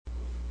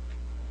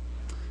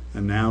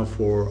And now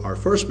for our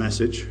first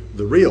message,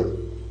 The Real,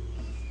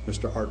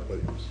 Mr. Art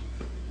Williams.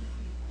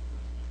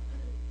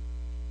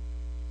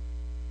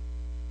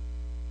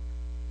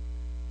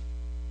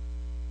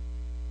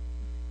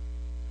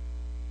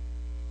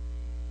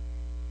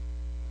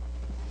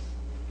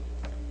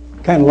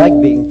 Kind of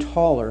like being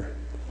taller.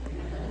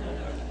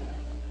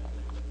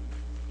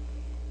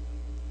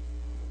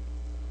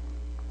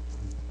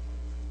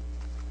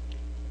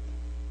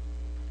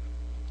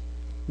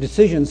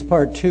 Decisions,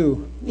 part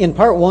 2. In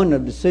part 1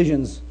 of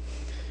decisions,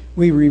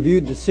 we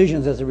reviewed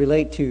decisions as they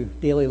relate to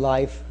daily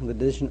life, the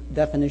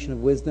definition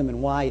of wisdom,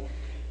 and why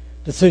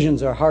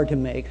decisions are hard to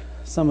make,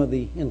 some of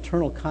the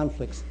internal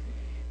conflicts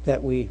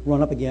that we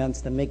run up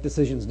against and make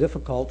decisions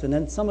difficult, and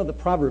then some of the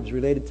proverbs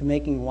related to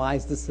making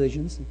wise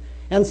decisions,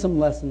 and some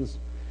lessons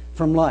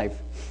from life.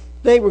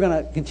 Today we're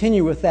going to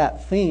continue with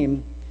that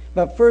theme,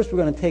 but first we're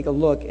going to take a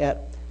look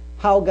at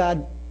how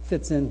God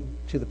fits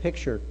into the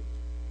picture.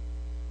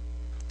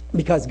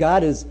 Because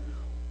God is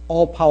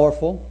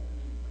all-powerful,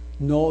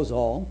 knows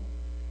all,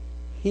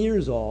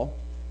 hears all,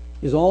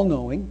 is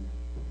all-knowing.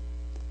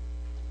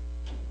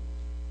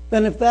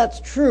 Then if that's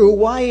true,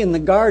 why in the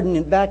garden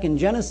and back in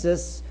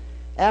Genesis,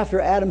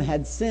 after Adam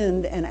had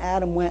sinned and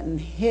Adam went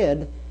and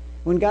hid,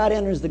 when God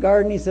enters the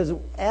garden, he says,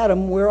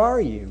 Adam, where are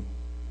you?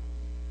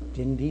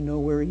 Didn't he know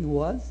where he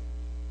was?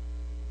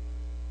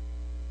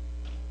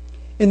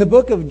 In the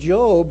book of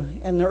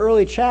Job, in the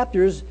early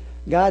chapters,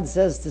 God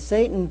says to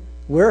Satan,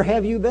 where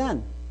have you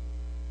been?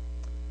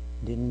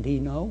 Didn't he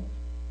know?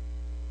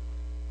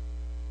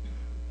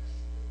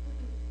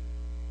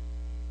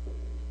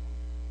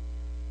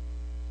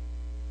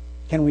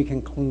 Can we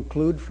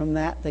conclude from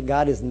that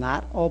God is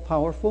not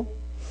all-powerful?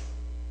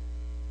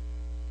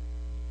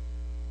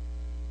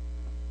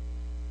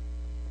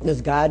 Does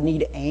God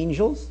need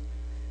angels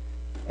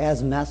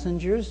as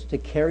messengers to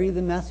carry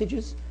the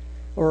messages?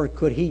 Or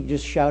could he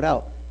just shout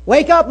out,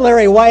 wake up,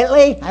 Larry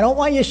Whiteley! I don't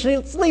want you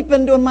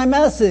sleeping doing my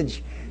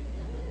message.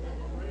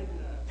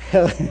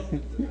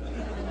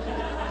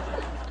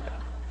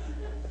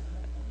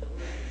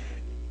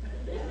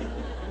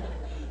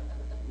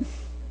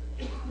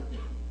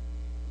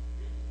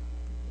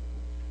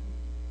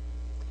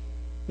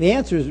 The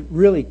answer is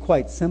really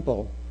quite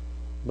simple.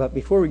 But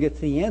before we get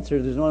to the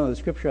answer, there's one other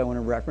scripture I want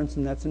to reference,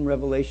 and that's in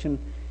Revelation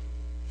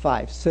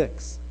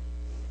 5:6.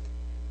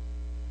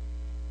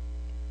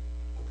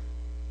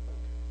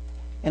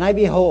 And I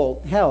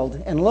beheld,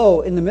 and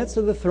lo, in the midst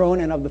of the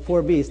throne and of the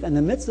 4 beasts, and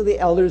in the midst of the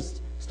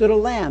elders stood a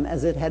lamb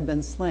as it had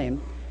been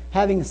slain,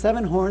 having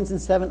 7 horns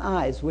and 7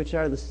 eyes, which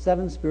are the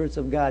 7 spirits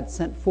of God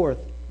sent forth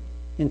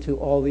into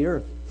all the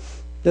earth.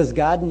 Does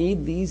God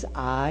need these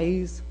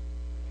eyes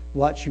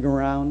watching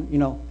around,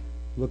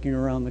 looking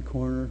around the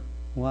corner,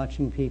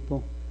 watching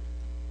people?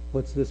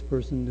 What's this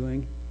person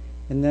doing?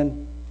 And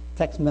then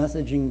text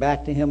messaging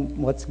back to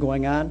him what's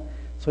going on.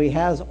 So he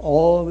has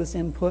all of this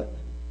input.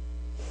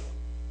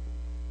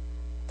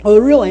 Well,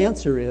 the real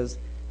answer is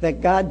that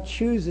God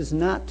chooses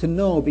not to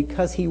know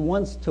because he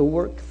wants to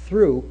work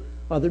through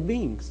other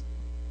beings.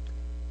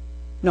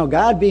 Now,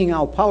 God being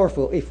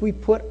all-powerful, if we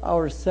put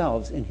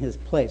ourselves in his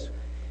place,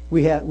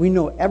 we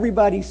know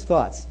everybody's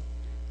thoughts.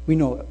 We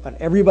know what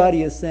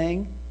everybody is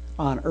saying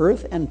on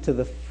earth and to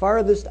the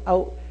farthest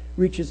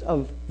outreaches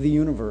of the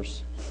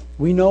universe.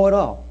 We know it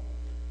all.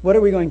 What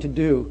are we going to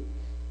do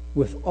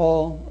with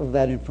all of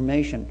that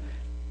information?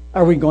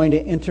 Are we going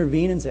to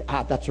intervene and say,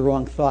 that's a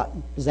wrong thought,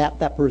 zap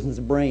that person's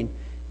brain,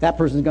 that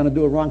person's going to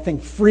do a wrong thing,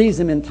 freeze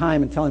him in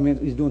time and tell him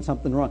he's doing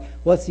something wrong?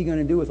 What's he going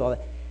to do with all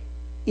that?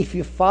 If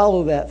you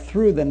follow that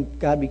through, then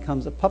God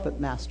becomes a puppet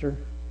master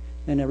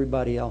and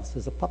everybody else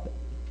is a puppet.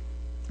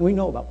 And we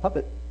know about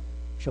puppet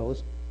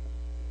shows.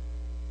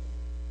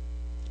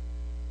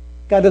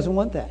 God doesn't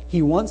want that.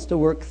 He wants to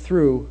work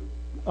through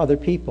other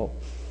people.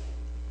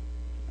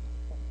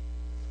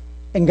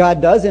 And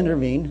God does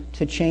intervene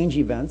to change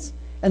events.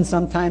 And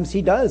sometimes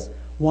he does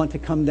want to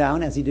come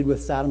down, as he did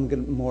with Sodom and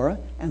Gomorrah,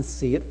 and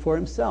see it for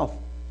himself.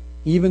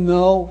 Even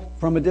though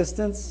from a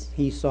distance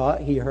he saw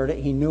it, he heard it,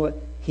 he knew it,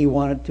 he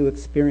wanted to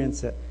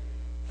experience it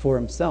for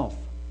himself.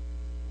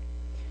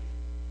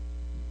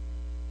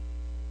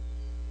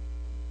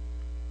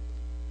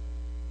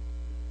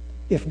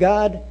 If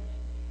God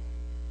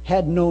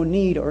had no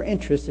need or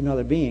interest in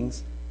other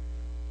beings,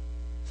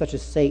 such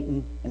as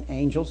Satan and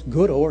angels,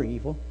 good or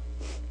evil,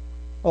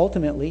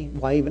 ultimately,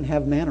 why even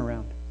have man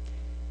around?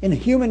 In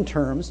human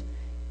terms,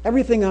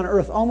 everything on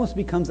earth almost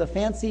becomes a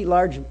fancy,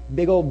 large,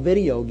 big old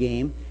video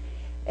game,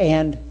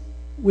 and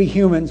we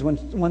humans,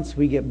 once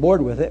we get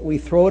bored with it, we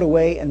throw it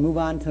away and move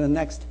on to the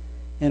next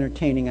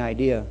entertaining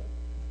idea.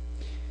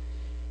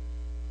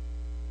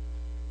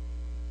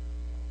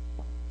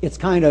 It's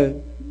kind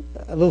of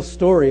a little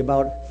story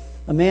about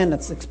a man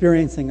that's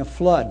experiencing a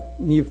flood.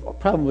 And you've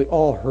probably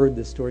all heard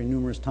this story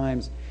numerous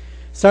times.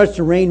 It starts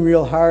to rain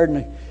real hard,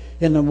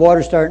 and the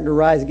water's starting to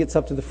rise. It gets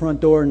up to the front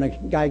door, and the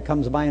guy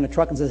comes by in a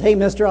truck and says, "Hey,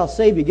 mister, I'll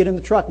save you. Get in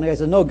the truck." And the guy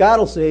says, "No, God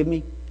will save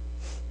me."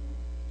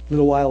 A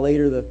little while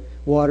later, the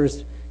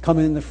water's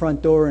coming in the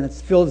front door, and it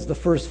fills the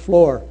first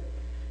floor.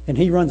 And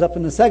he runs up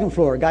in the second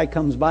floor. A guy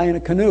comes by in a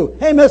canoe.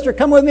 Hey, mister,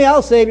 come with me,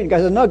 I'll save you. And the guy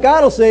says, no,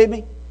 God will save me.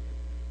 A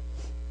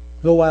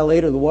little while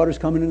later, the water's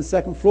coming in the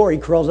second floor. He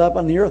crawls up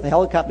on the earth. A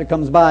helicopter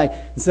comes by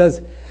and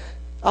says,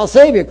 I'll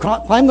save you.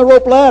 Climb the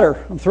rope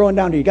ladder. I'm throwing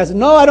down to you. The guy says,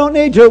 no, I don't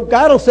need to.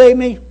 God will save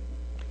me.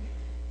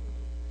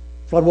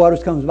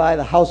 Floodwaters comes by.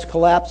 The house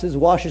collapses,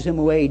 washes him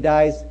away. He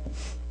dies.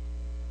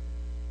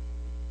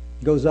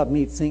 Goes up,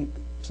 meets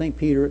St.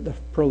 Peter at the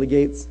pearly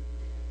gates.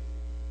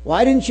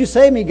 Why didn't you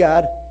save me,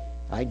 God?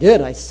 I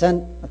did. I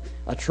sent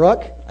a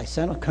truck, I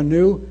sent a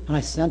canoe, and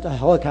I sent a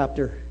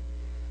helicopter.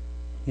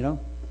 You know?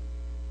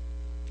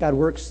 God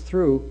works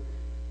through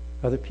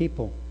other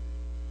people.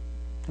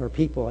 Or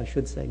people, I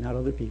should say, not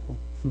other people.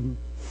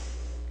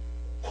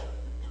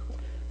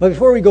 But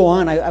before we go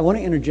on, I want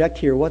to interject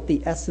here what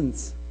the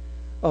essence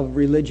of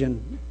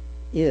religion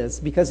is.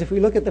 Because if we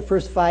look at the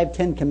first 5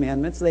 Ten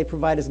Commandments, they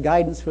provide us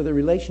guidance for the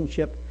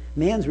relationship,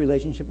 man's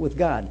relationship with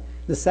God.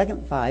 The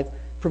second 5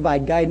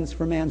 provide guidance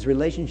for man's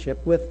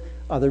relationship with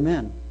other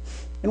men.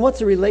 And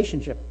what's a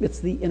relationship? It's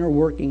the inner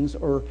workings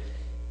or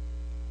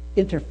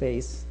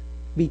interface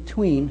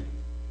between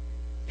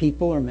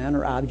people or men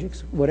or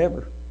objects,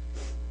 whatever.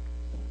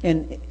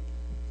 And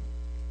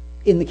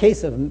in the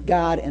case of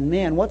God and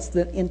man, what's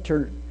the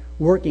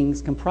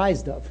interworkings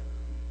comprised of?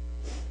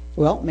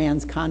 Well,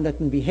 man's conduct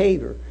and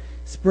behavior,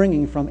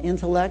 springing from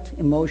intellect,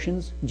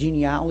 emotions,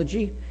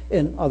 genealogy,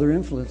 and other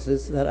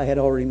influences that I had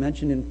already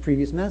mentioned in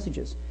previous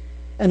messages.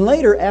 And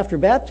later, after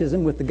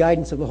baptism, with the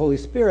guidance of the Holy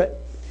Spirit,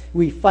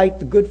 we fight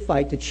the good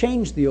fight to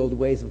change the old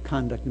ways of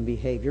conduct and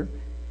behavior.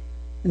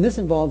 And this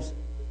involves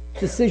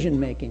decision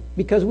making,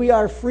 because we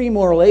are free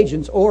moral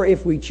agents, or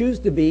if we choose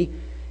to be,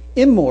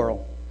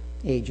 immoral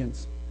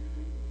agents.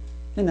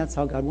 And that's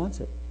how God wants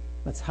it.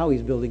 That's how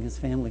He's building His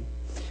family.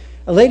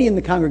 A lady in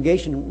the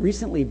congregation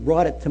recently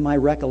brought it to my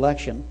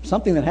recollection,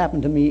 something that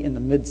happened to me in the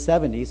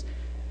mid-'70s.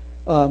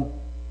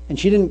 And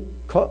she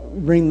didn't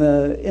bring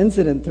the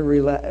incident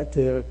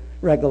to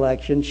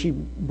recollection. She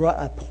brought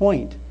a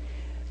point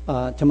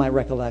to my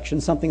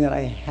recollection, something that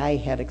I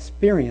had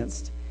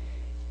experienced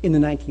in the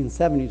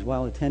 1970s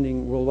while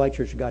attending Worldwide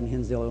Church of God in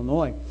Hinsdale,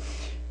 Illinois.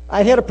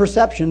 I had a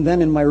perception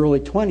then in my early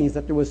 20s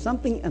that there was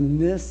something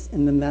amiss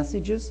in the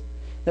messages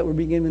that were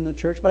being given in the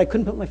church, but I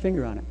couldn't put my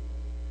finger on it.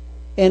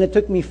 And it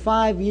took me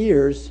 5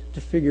 years to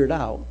figure it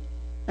out.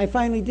 I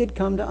finally did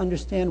come to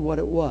understand what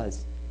it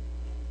was.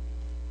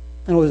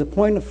 And it was a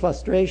point of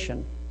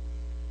frustration.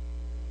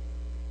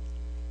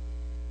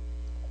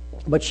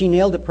 But she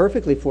nailed it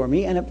perfectly for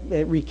me, and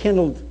it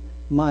rekindled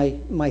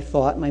my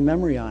thought, my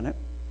memory on it.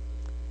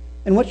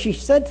 And what she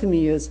said to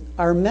me is,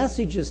 our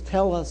messages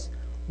tell us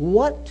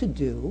what to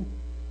do,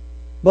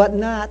 but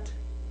not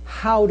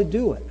how to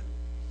do it.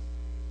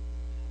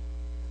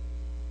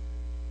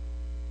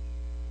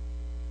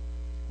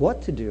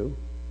 What to do,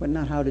 but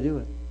not how to do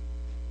it.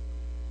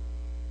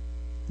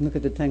 Look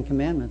at the Ten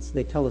Commandments.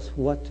 They tell us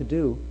what to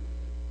do.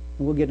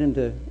 And we'll get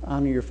into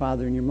honor your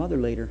father and your mother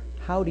later.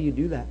 How do you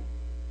do that?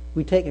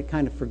 We take it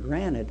kind of for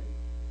granted,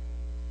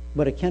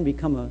 but it can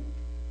become a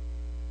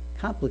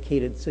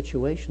complicated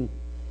situation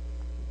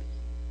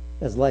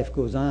as life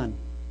goes on.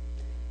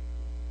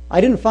 I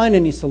didn't find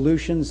any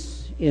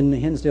solutions in the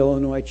Hinsdale,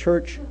 Illinois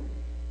church,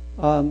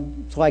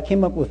 so I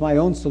came up with my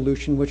own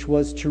solution, which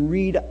was to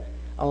read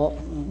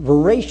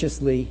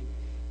voraciously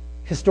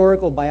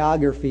historical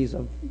biographies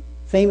of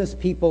famous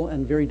people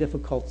and very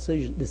difficult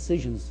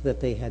decisions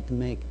that they had to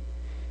make.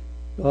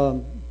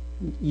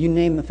 You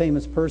name the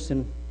famous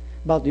person.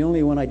 About the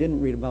only one I didn't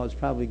read about was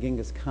probably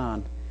Genghis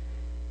Khan.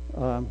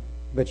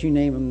 But you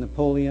name him,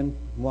 Napoleon,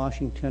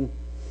 Washington,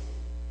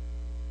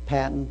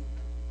 Patton,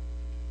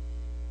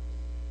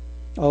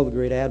 all the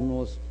great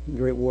admirals,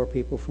 great war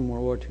people from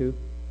World War II,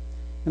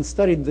 and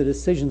studied the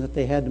decisions that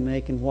they had to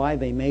make and why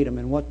they made them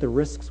and what the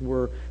risks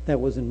were that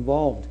was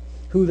involved,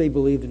 who they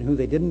believed and who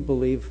they didn't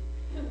believe.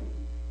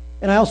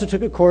 And I also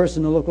took a course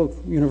in the local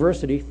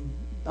university,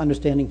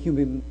 Understanding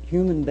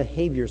Human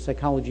Behavior,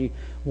 Psychology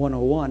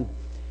 101.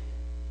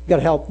 Got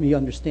to help me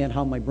understand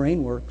how my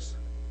brain works,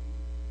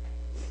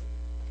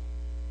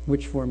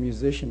 which for a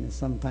musician is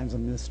sometimes a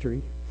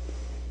mystery.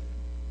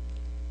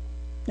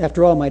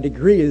 After all, my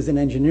degree is in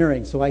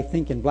engineering, so I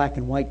think in black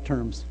and white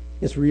terms.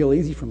 It's real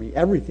easy for me.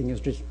 Everything is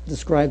just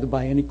described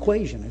by an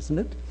equation, isn't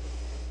it?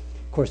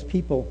 Of course,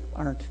 people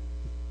aren't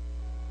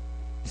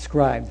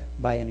described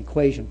by an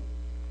equation.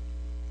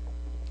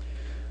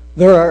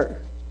 I've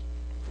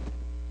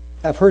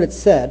heard it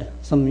said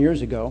some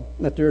years ago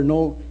that there are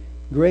no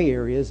gray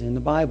areas in the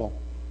Bible.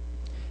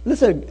 And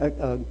this is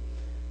a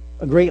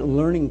great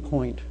learning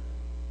point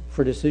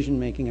for decision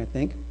making, I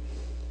think.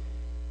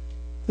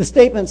 The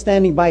statement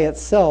standing by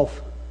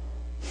itself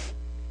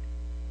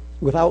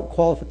without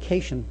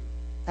qualification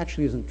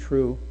actually isn't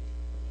true.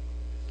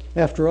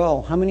 After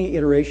all, how many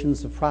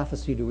iterations of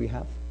prophecy do we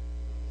have?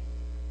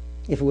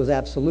 If it was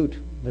absolute,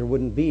 there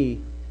wouldn't be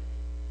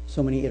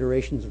so many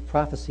iterations of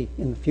prophecy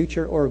in the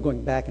future, or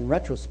going back in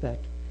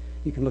retrospect.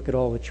 You can look at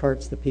all the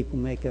charts that people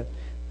make.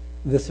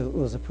 This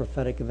was a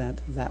prophetic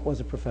event, that was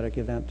a prophetic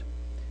event.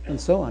 and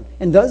so on.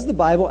 And does the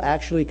Bible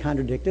actually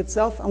contradict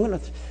itself? I'm going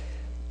to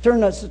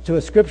turn us to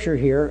a scripture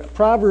here,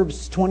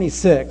 Proverbs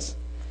 26,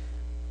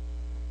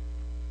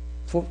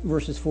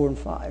 verses 4 and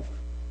 5.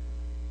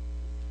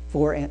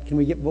 Can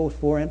we get both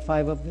 4 and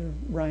 5 up there,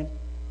 Brian,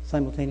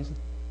 simultaneously?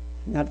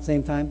 Not at the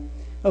same time?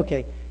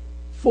 Okay.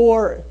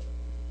 4,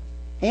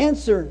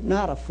 answer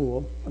not a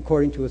fool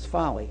according to his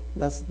folly,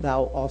 lest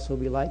thou also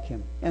be like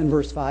him. And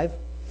verse 5,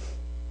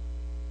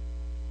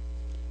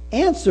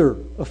 answer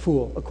a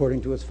fool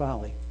according to his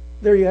folly.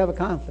 There you have a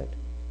conflict.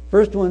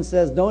 First one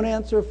says, don't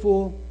answer a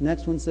fool.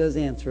 Next one says,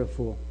 answer a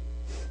fool.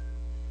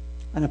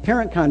 An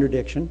apparent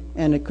contradiction,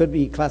 and it could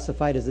be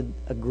classified as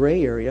a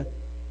gray area.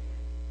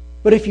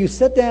 But if you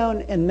sit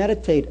down and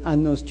meditate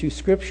on those two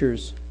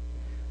scriptures,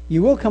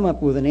 you will come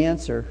up with an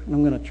answer. And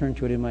I'm going to turn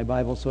to it in my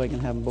Bible so I can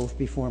have them both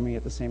before me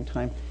at the same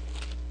time.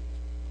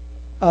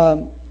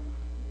 And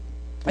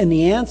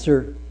the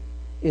answer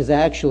is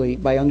actually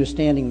by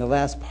understanding the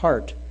last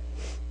part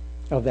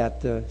of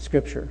that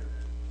scripture.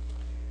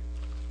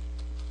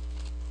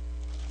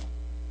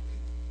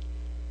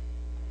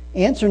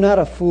 Answer not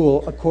a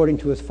fool according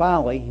to his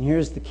folly, and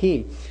here's the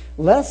key,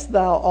 lest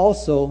thou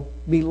also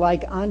be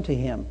like unto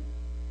him.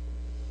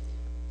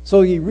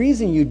 So the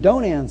reason you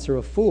don't answer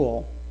a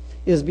fool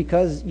is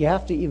because you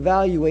have to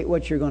evaluate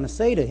what you're going to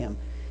say to him.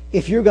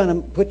 If you're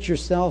going to put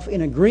yourself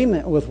in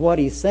agreement with what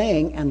he's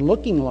saying and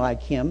looking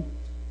like him,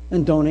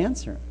 then don't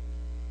answer him.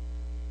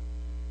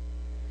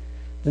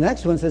 The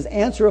next one says,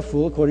 answer a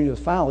fool according to his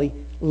folly,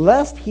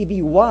 lest he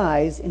be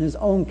wise in his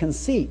own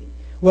conceit.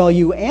 Well,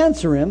 you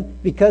answer him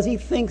because he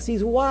thinks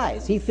he's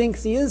wise. He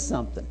thinks he is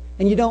something.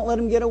 And you don't let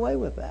him get away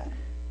with that.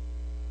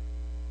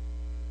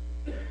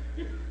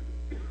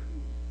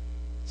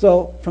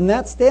 So, from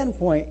that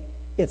standpoint,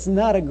 it's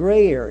not a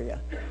gray area.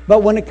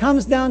 But when it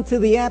comes down to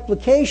the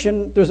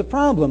application, there's a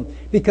problem.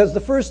 Because the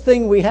first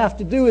thing we have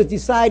to do is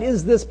decide,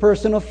 is this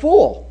person a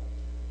fool?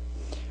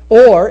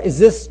 Or is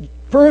this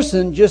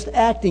person just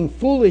acting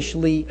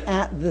foolishly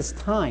at this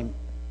time?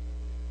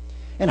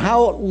 And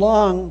how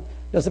long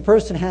does a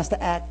person have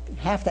to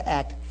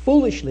act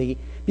foolishly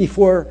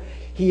before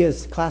he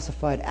is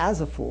classified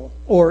as a fool?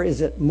 Or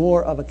is it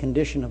more of a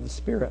condition of the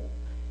spirit,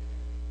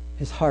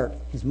 his heart,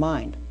 his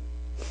mind?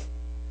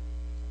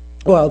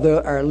 Well,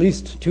 there are at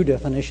least two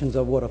definitions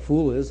of what a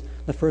fool is.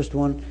 The first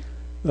one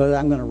that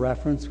I'm going to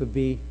reference would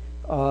be,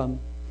 in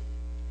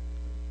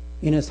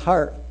his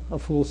heart, a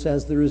fool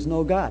says there is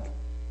no God.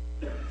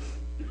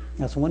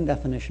 That's one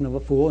definition of a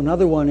fool.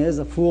 Another one is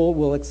a fool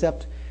will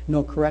accept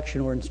no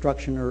correction or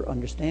instruction or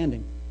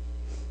understanding.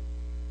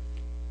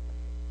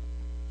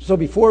 So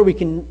before we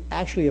can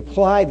actually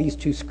apply these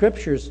two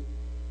scriptures,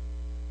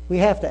 we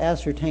have to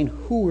ascertain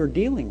who we're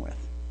dealing with.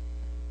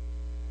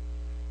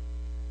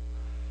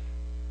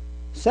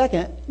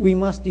 Second, we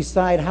must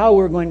decide how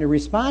we're going to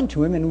respond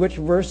to him, and which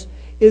verse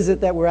is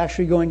it that we're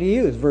actually going to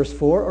use, verse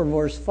 4 or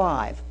verse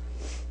 5.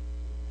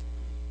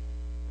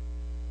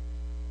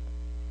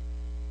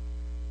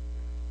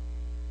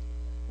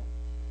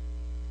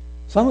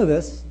 Some of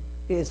this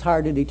is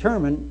hard to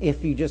determine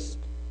if you just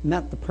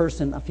met the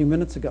person a few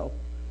minutes ago.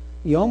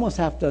 You almost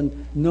have to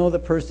know the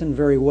person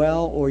very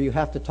well, or you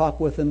have to talk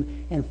with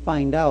them and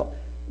find out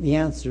the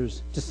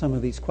answers to some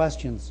of these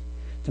questions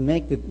to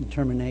make the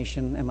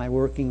determination, am I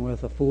working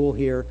with a fool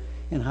here,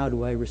 and how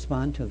do I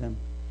respond to them?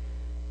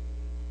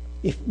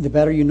 If the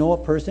better you know a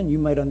person, you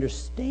might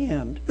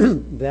understand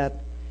that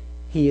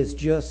he is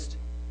just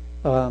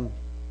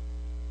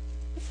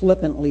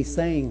flippantly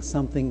saying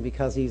something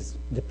because he's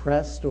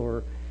depressed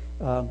or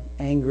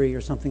angry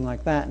or something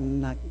like that,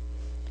 and not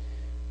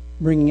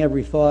bringing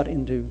every thought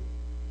into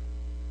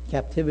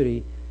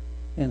captivity,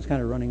 and it's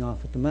kind of running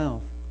off at the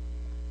mouth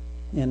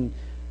and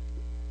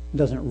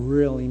doesn't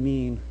really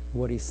mean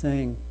what he's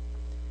saying.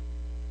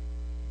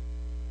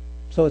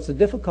 So it's a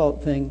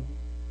difficult thing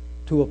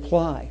to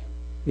apply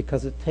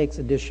because it takes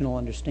additional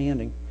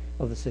understanding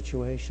of the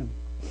situation.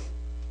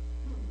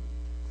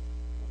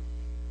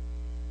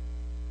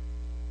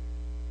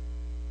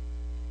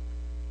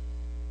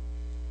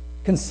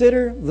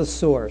 Consider the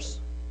source,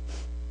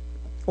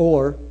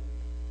 or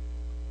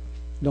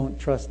don't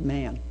trust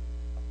man.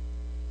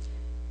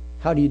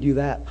 How do you do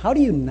that? How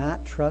do you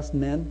not trust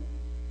men?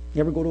 You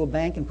ever go to a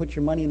bank and put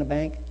your money in a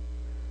bank?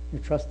 You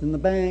trust in the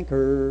bank,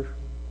 or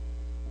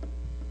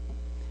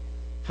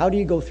how do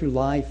you go through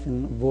life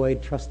and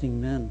avoid trusting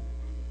men?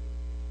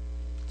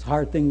 It's a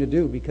hard thing to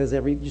do because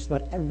just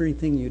about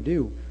everything you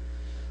do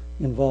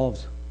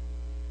involves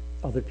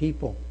other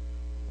people.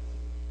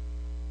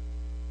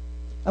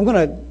 I'm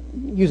going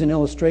to use an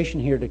illustration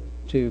here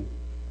to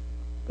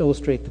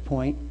illustrate the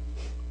point.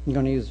 I'm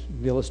going to use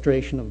the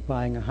illustration of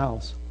buying a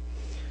house.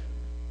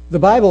 The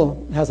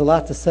Bible has a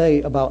lot to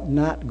say about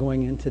not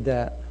going into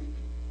debt.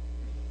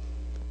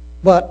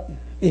 But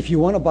if you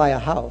want to buy a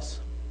house,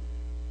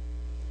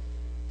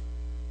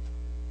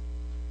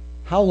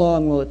 how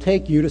long will it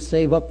take you to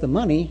save up the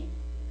money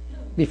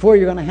before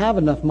you're going to have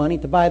enough money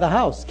to buy the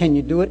house? Can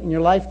you do it in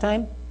your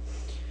lifetime?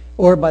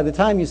 Or by the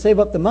time you save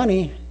up the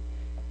money,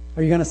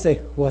 are you going to say,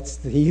 what's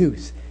the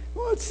use?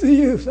 What's the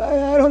use?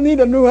 I don't need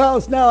a new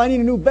house now. I need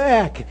a new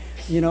back,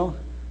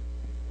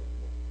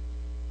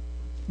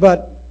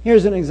 But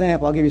here's an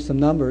example. I'll give you some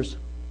numbers.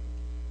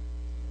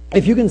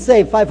 If you can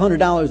save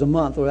 $500 a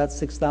month, or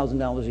that's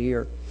 $6,000 a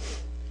year,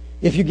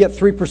 if you get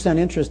 3%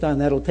 interest on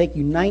that, it'll take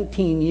you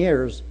 19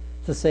 years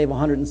to save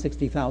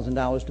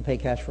 $160,000 to pay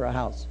cash for a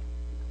house.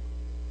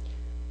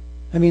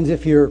 That means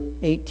if you're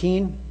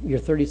 18, you're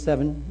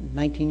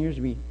 19 years,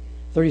 you'd be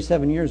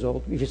 37 years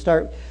old. If you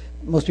start,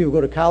 most people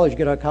go to college,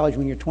 get out of college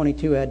when you're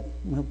 22,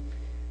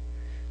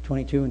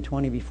 22 and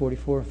 20 be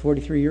 44,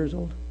 43 years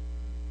old.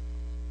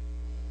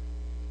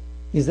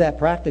 Is that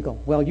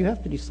practical? Well, you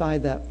have to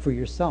decide that for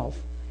yourself.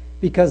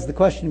 Because the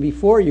question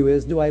before you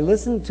is, do I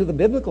listen to the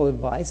biblical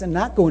advice and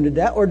not go into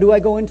debt, or do I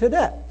go into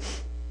debt?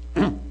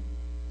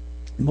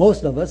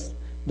 Most of us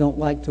don't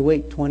like to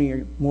wait 20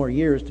 or more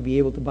years to be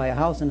able to buy a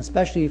house, and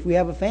especially if we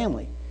have a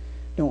family.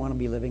 Don't want to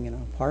be living in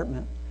an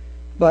apartment.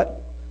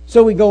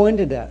 So we go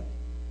into debt.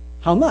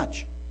 How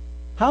much?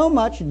 How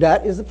much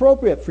debt is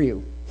appropriate for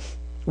you?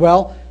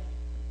 Well,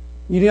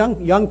 you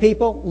young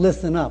people,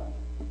 listen up.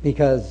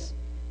 Because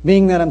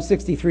being that I'm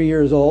 63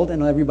 years old,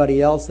 and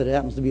everybody else that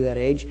happens to be that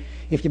age,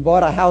 if you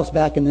bought a house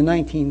back in the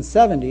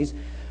 1970s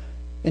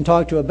and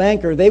talked to a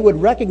banker, they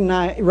would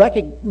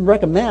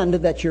recommend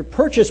that your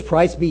purchase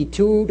price be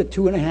 2 to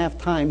 2.5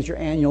 times your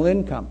annual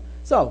income.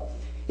 So,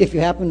 if you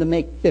happen to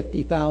make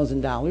 $50,000,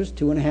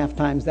 2.5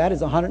 times that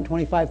is a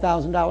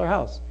 $125,000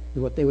 house,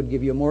 is what they would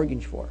give you a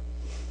mortgage for.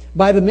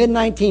 By the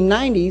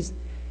mid-1990s,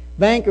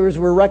 bankers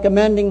were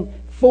recommending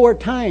 4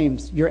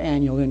 times your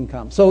annual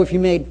income. So if you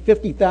made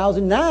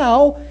 $50,000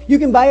 now, you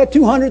can buy a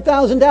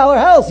 $200,000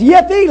 house.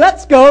 Yippee,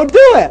 let's go do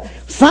it.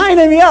 Sign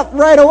me up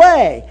right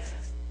away.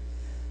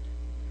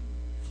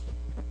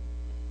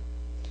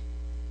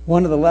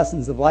 One of the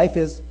lessons of life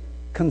is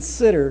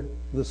consider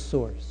the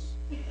source.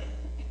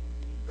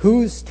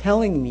 Who's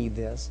telling me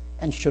this,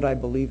 and should I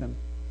believe him?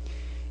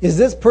 Is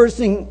this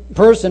person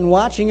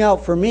watching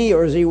out for me,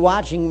 or is he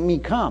watching me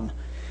come?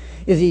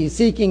 Is he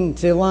seeking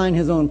to line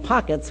his own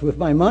pockets with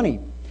my money?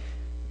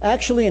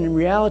 Actually, in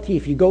reality,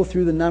 if you go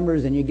through the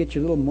numbers and you get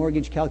your little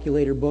mortgage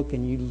calculator book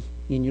and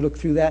you look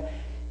through that,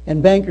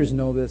 and bankers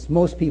know this,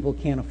 most people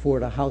can't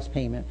afford a house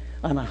payment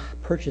on a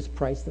purchase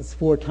price that's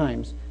 4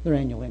 times their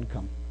annual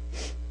income.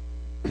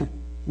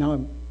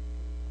 Now,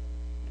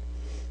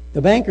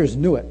 the bankers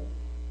knew it,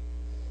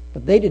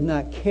 but they did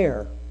not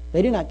care.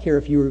 They did not care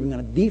if you were even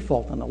going to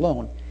default on the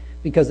loan,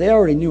 because they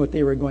already knew what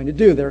they were going to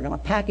do. They were going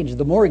to package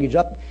the mortgage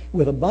up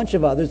with a bunch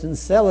of others and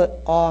sell it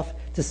off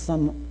to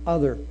some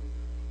other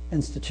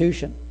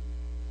institution.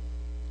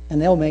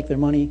 And they'll make their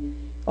money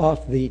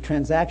off the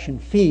transaction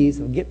fees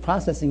of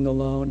processing the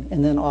loan,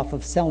 and then off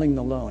of selling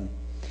the loan.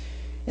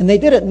 And they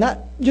did it not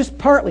just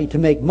partly to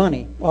make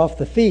money off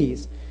the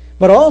fees,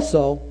 but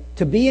also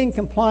to be in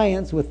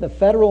compliance with the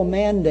federal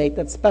mandate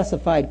that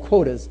specified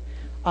quotas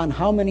on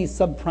how many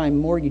subprime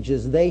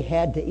mortgages they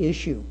had to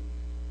issue.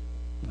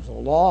 It was a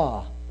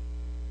law,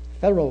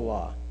 federal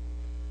law.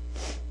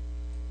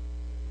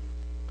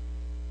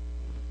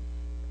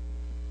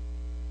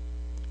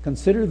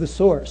 Consider the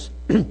source.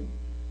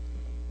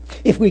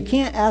 If we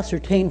can't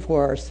ascertain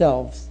for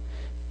ourselves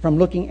from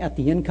looking at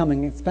the income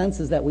and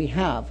expenses that we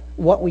have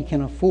what we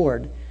can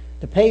afford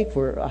to pay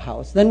for a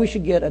house, then we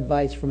should get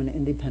advice from an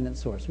independent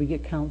source. We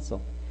get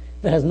counsel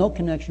that has no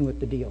connection with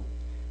the deal.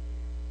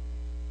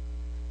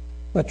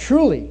 But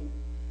truly,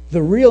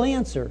 the real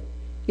answer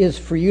is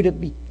for you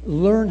to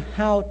learn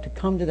how to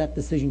come to that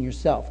decision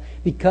yourself,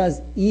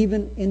 because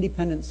even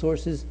independent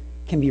sources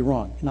can be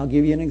wrong. And I'll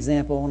give you an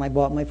example. When I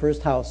bought my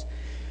first house,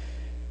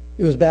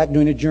 it was back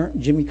during the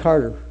Jimmy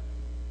Carter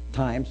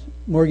times.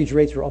 Mortgage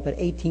rates were up at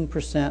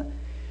 18%.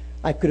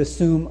 I could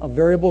assume a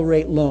variable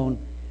rate loan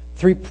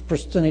 3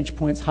 percentage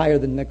points higher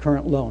than the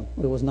current loan.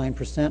 It was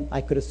 9%.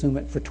 I could assume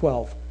it for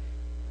 12.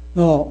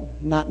 No,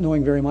 not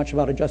knowing very much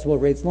about adjustable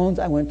rates loans,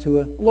 I went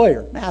to a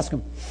lawyer and asked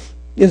him,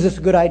 is this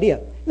a good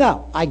idea?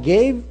 Now, I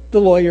gave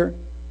the lawyer,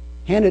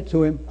 handed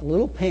to him, a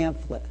little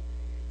pamphlet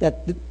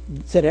that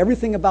said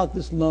everything about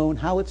this loan,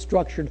 how it's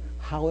structured,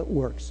 how it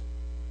works.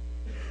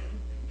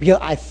 Because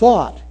I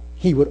thought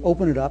he would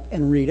open it up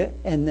and read it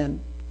and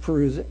then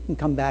peruse it and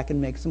come back and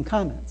make some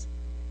comments.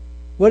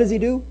 What does he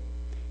do?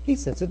 He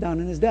sits it down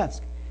in his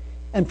desk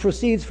and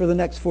proceeds for the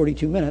next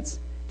 42 minutes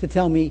to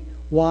tell me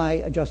why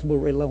adjustable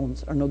rate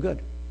loans are no good.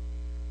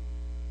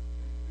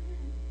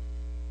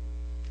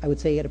 I would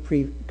say he had a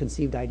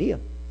preconceived idea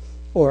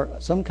or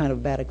some kind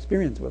of bad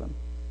experience with them.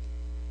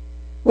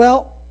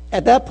 Well,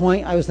 at that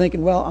point, I was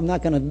thinking, well, I'm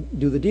not going to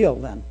do the deal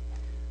then.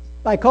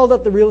 I called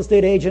up the real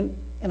estate agent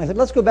and I said,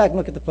 let's go back and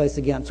look at the place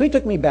again. So he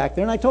took me back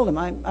there and I told him,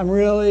 I'm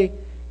really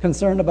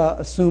concerned about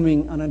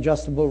assuming an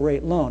adjustable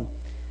rate loan.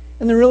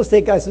 And the real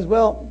estate guy says,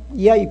 well,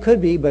 yeah, you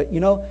could be, but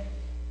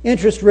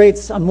interest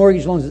rates on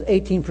mortgage loans is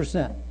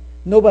 18%.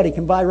 Nobody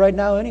can buy right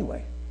now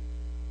anyway.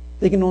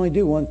 They can only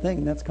do one thing,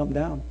 and that's come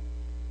down.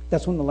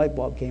 That's when the light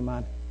bulb came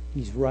on.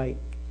 He's right.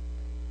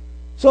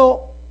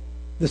 So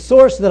the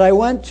source that I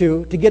went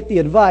to get the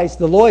advice,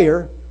 the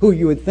lawyer, who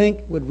you would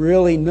think would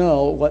really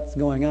know what's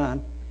going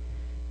on,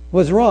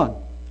 was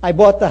wrong. I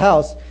bought the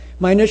house.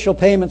 My initial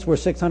payments were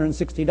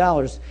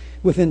 $660.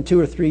 Within 2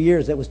 or 3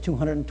 years, that was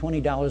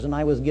 $220, and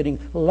I was getting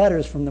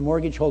letters from the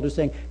mortgage holder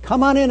saying,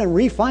 come on in and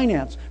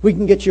refinance. We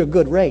can get you a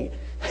good rate.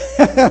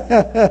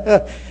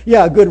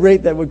 Yeah, a good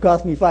rate that would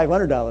cost me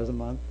 $500 a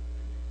month.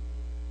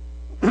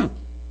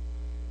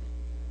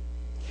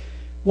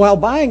 While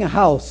buying a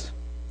house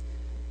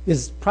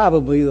is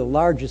probably the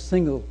largest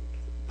single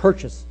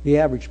purchase the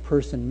average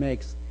person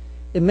makes,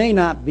 it may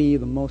not be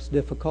the most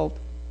difficult.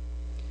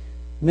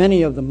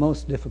 Many of the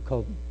most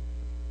difficult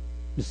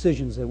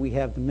decisions that we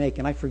have to make,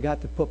 and I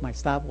forgot to put my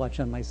stopwatch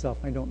on myself.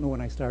 I don't know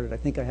when I started. I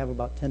think I have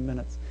about 10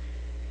 minutes.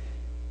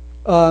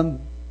 A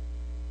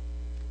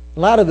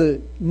lot of the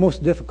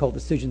most difficult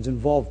decisions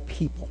involve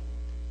people.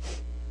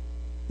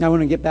 Now I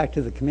want to get back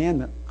to the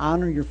commandment.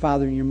 Honor your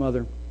father and your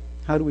mother.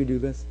 How do we do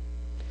this?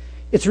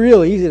 It's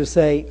real easy to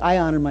say, I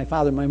honor my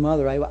father and my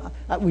mother.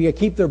 We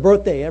keep their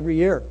birthday every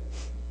year.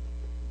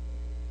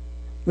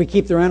 We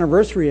keep their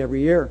anniversary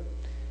every year.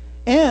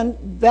 And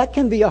that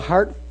can be a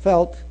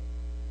heartfelt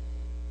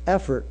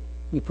effort.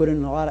 You put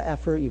in a lot of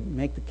effort. You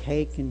make the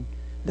cake and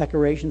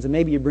decorations, and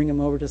maybe you bring them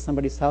over to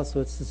somebody's house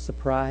so it's a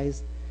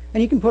surprise.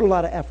 And you can put a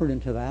lot of effort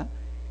into that.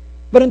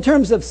 But in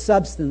terms of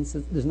substance,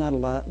 there's not a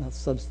lot of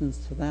substance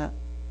to that.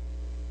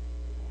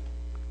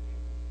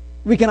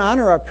 We can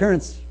honor our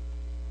parents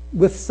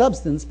with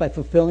substance by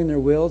fulfilling their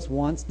wills,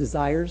 wants,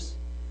 desires,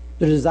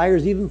 their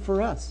desires even for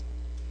us.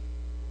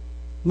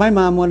 My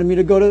mom wanted me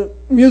to go to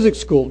music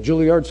school,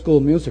 Juilliard School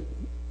of Music.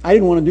 I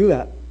didn't want to do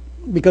that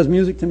because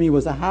music to me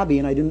was a hobby,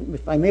 and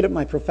if I made it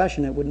my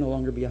profession, it would no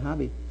longer be a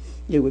hobby.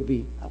 It would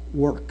be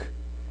work.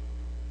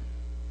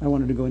 I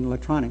wanted to go into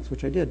electronics,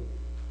 which I did.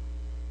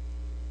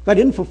 But I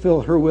didn't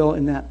fulfill her will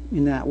in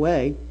that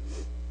way.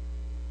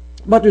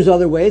 But there's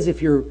other ways.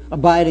 If you're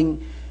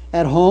abiding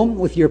at home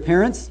with your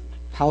parents,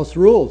 house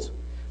rules.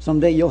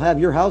 Someday you'll have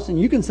your house and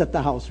you can set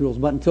the house rules.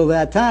 But until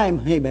that time,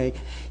 hey, babe,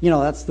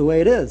 that's the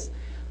way it is.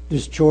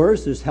 There's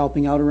chores, there's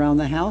helping out around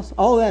the house.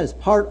 All that is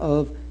part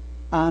of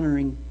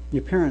honoring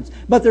your parents.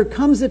 But there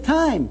comes a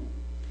time.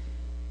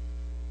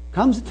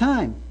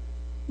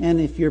 And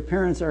if your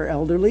parents are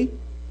elderly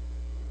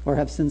or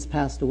have since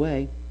passed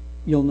away,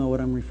 you'll know what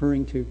I'm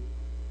referring to.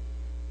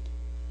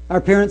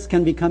 Our parents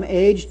can become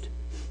aged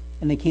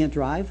and they can't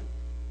drive.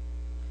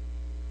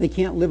 They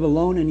can't live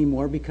alone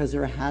anymore because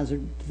they're a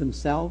hazard to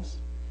themselves.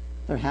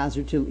 They're a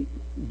hazard to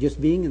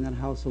just being in that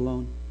house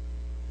alone.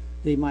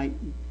 They might,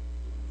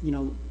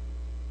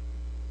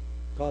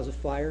 cause a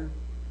fire,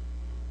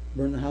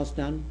 burn the house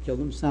down, kill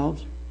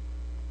themselves.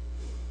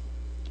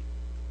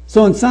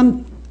 So in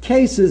some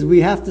cases, we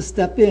have to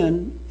step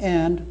in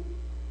and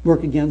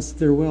work against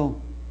their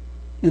will.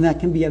 And that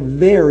can be a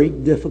very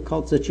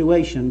difficult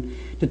situation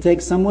to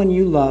take someone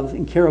you love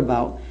and care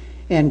about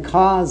and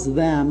cause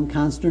them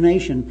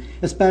consternation,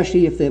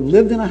 especially if they've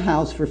lived in a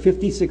house for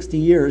 50, 60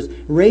 years,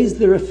 raised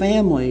their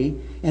family,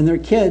 and their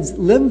kids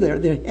live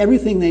there.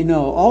 Everything they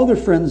know, all their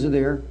friends are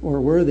there, or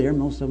were there.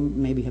 Most of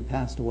them maybe have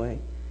passed away.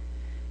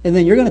 And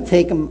then you're going to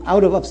take them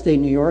out of upstate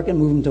New York and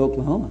move them to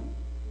Oklahoma.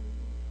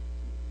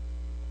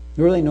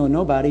 You really know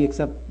nobody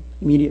except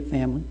immediate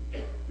family.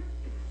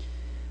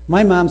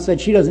 My mom said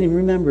she doesn't even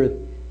remember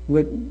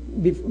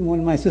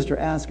when my sister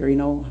asked her,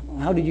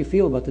 how did you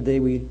feel about the day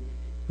we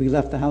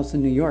left the house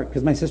in New York?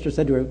 Because my sister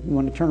said to her, you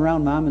want to turn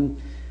around, Mom,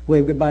 and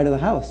wave goodbye to the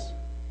house.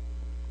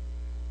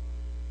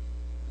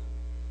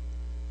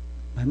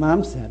 My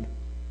mom said,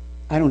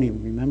 I don't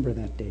even remember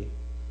that day.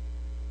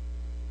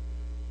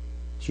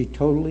 She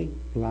totally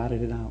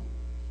blotted it out.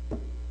 It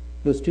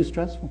was too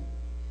stressful.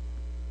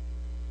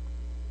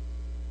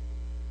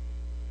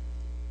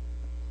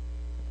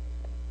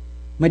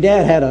 My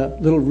dad had a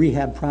little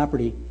rehab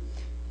property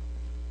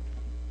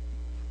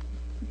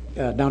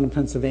down in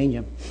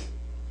Pennsylvania.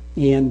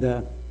 And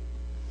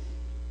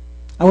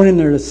I went in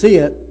there to see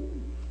it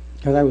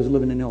because I was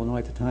living in Illinois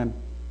at the time.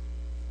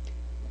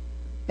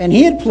 And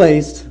he had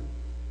placed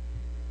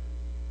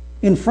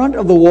in front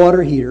of the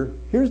water heater,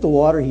 here's the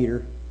water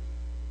heater.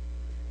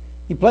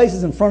 He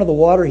places in front of the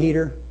water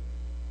heater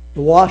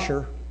the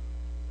washer,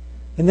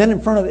 and then in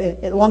front of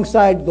it,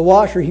 alongside the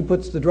washer, he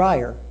puts the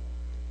dryer.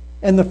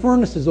 And the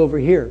furnace is over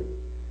here.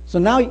 So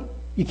now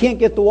you can't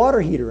get the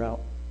water heater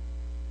out.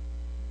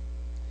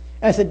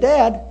 And I said,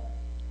 Dad,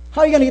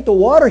 how are you going to get the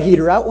water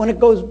heater out when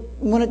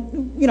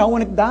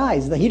it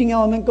dies? The heating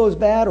element goes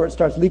bad or it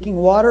starts leaking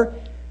water.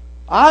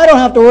 I don't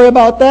have to worry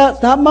about that.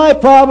 It's not my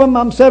problem.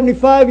 I'm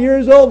 75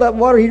 years old. That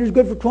water heater's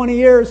good for 20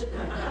 years.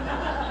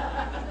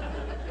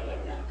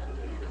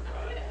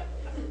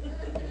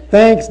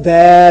 Thanks,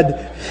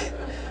 Dad.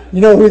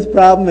 You know whose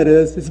problem it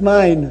is. It's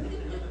mine.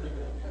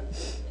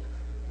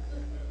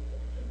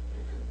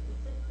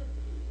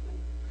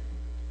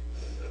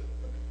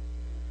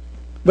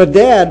 But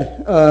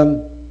Dad,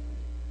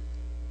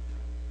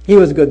 he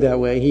was good that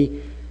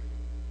way.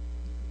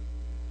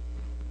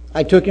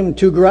 I took him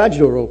 2 garage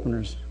door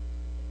openers.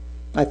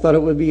 I thought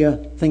it would be a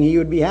thing he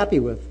would be happy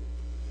with,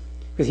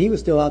 because he was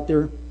still out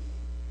there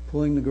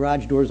pulling the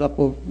garage doors up,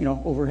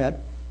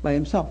 overhead by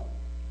himself.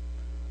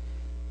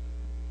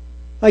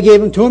 I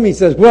gave them to him. He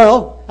says,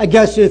 well, I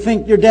guess you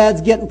think your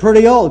dad's getting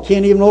pretty old.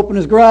 Can't even open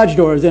his garage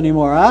doors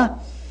anymore, huh?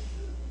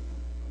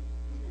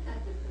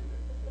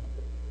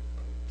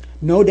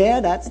 No,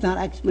 Dad, that's not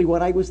actually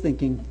what I was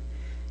thinking.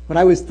 What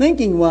I was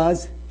thinking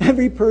was,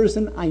 every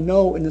person I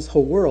know in this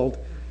whole world,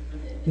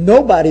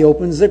 nobody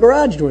opens their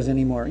garage doors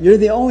anymore. You're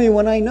the only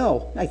one I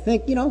know. I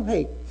think,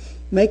 hey,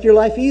 make your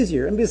life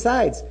easier. And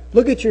besides,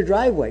 look at your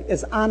driveway.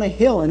 It's on a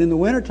hill, and in the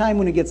wintertime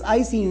when it gets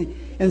icy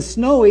and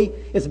snowy,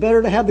 it's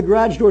better to have the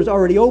garage doors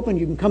already open.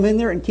 You can come in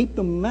there and keep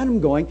the momentum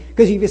going,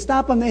 because if you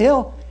stop on the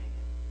hill,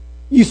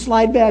 you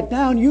slide back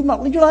down, you're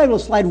liable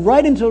to slide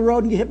right into the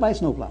road and get hit by a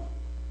snowplow.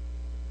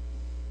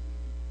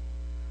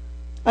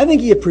 I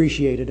think he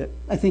appreciated it.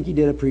 I think he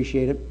did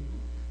appreciate it.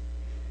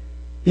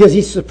 Because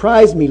he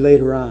surprised me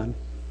later on.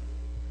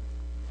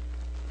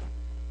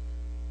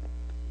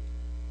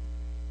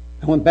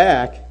 I went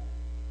back.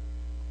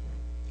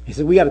 He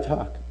said, we got to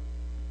talk.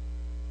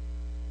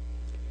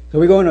 So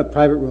we go in a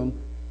private room.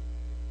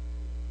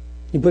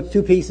 He puts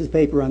 2 pieces of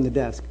paper on the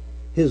desk.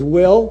 His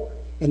will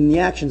and the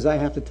actions I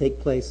have to take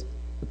place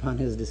upon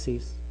his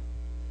decease.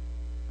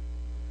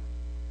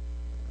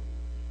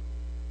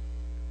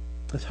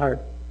 It's hard.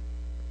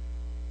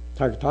 It's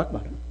hard to talk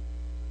about it.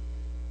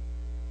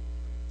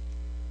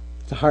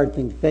 It's a hard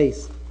thing to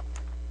face.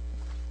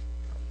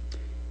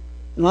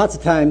 And lots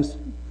of times,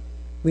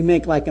 we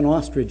make like an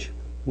ostrich.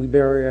 We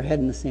bury our head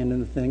in the sand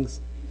into things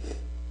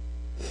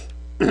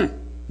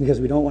because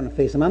we don't want to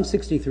face them. I'm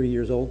 63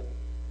 years old.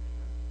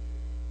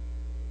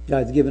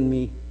 God's given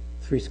me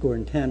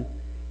 70.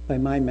 By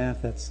my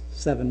math, that's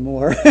 7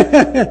 more.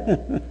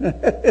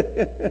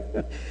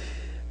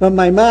 But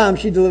my mom,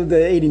 she lived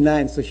to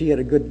 89, so she had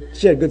a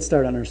good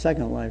start on her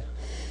second life.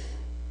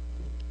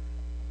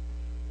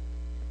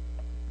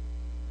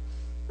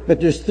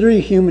 But there's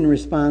 3 human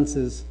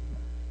responses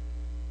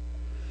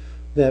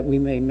that we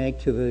may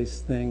make to these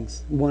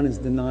things. One is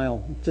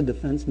denial. It's a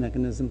defense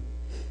mechanism.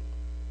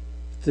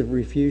 It's a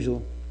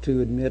refusal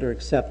to admit or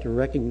accept or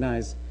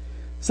recognize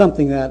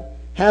something that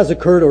has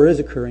occurred or is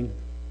occurring.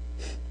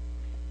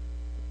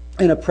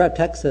 And it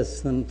protects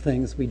us from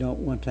things we don't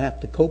want to have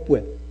to cope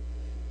with.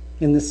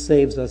 And this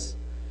saves us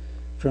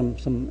from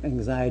some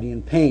anxiety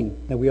and pain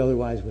that we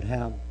otherwise would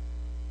have.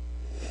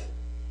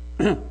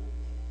 You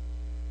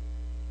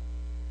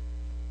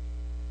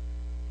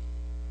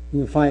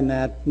can find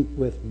that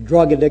with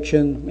drug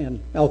addiction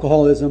and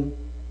alcoholism.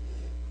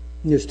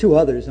 And there's 2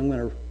 others.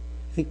 I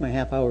think my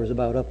half hour is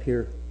about up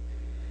here.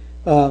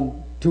 2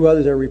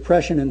 others are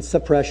repression and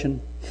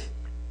suppression.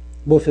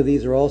 Both of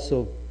these are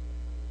also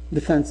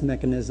defense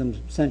mechanisms,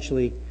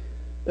 essentially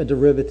a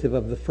derivative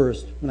of the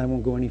first. And I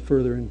won't go any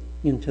further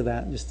into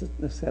that, just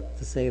except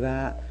to say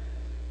that.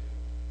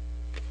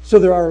 So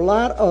there are a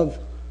lot of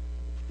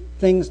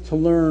things to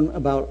learn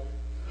about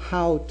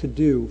how to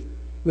do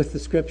with the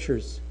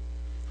Scriptures.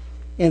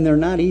 And they're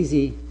not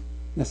easy,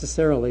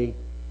 necessarily,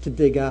 to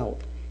dig out.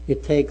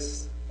 It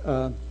takes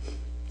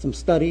some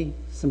study,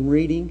 some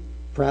reading,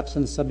 perhaps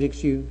on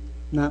subjects you're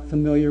not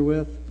familiar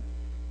with.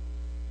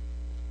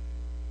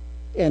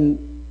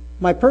 And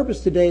my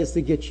purpose today is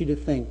to get you to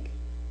think.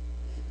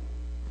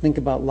 Think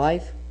about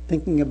life,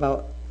 thinking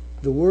about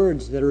the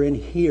words that are in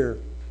here,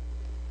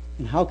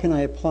 and how can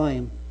I apply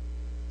them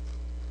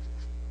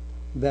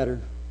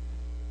better,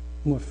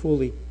 more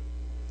fully.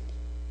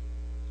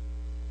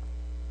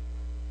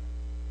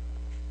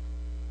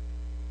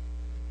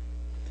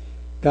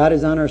 God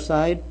is on our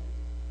side.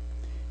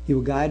 He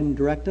will guide and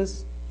direct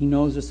us. He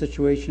knows the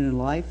situation in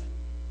life.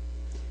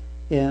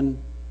 And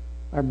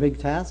our big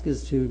task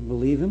is to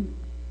believe Him,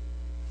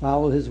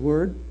 follow His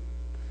word,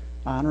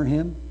 honor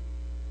Him,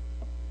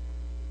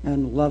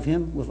 and love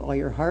Him with all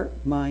your heart,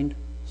 mind,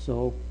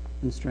 soul,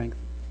 and strength.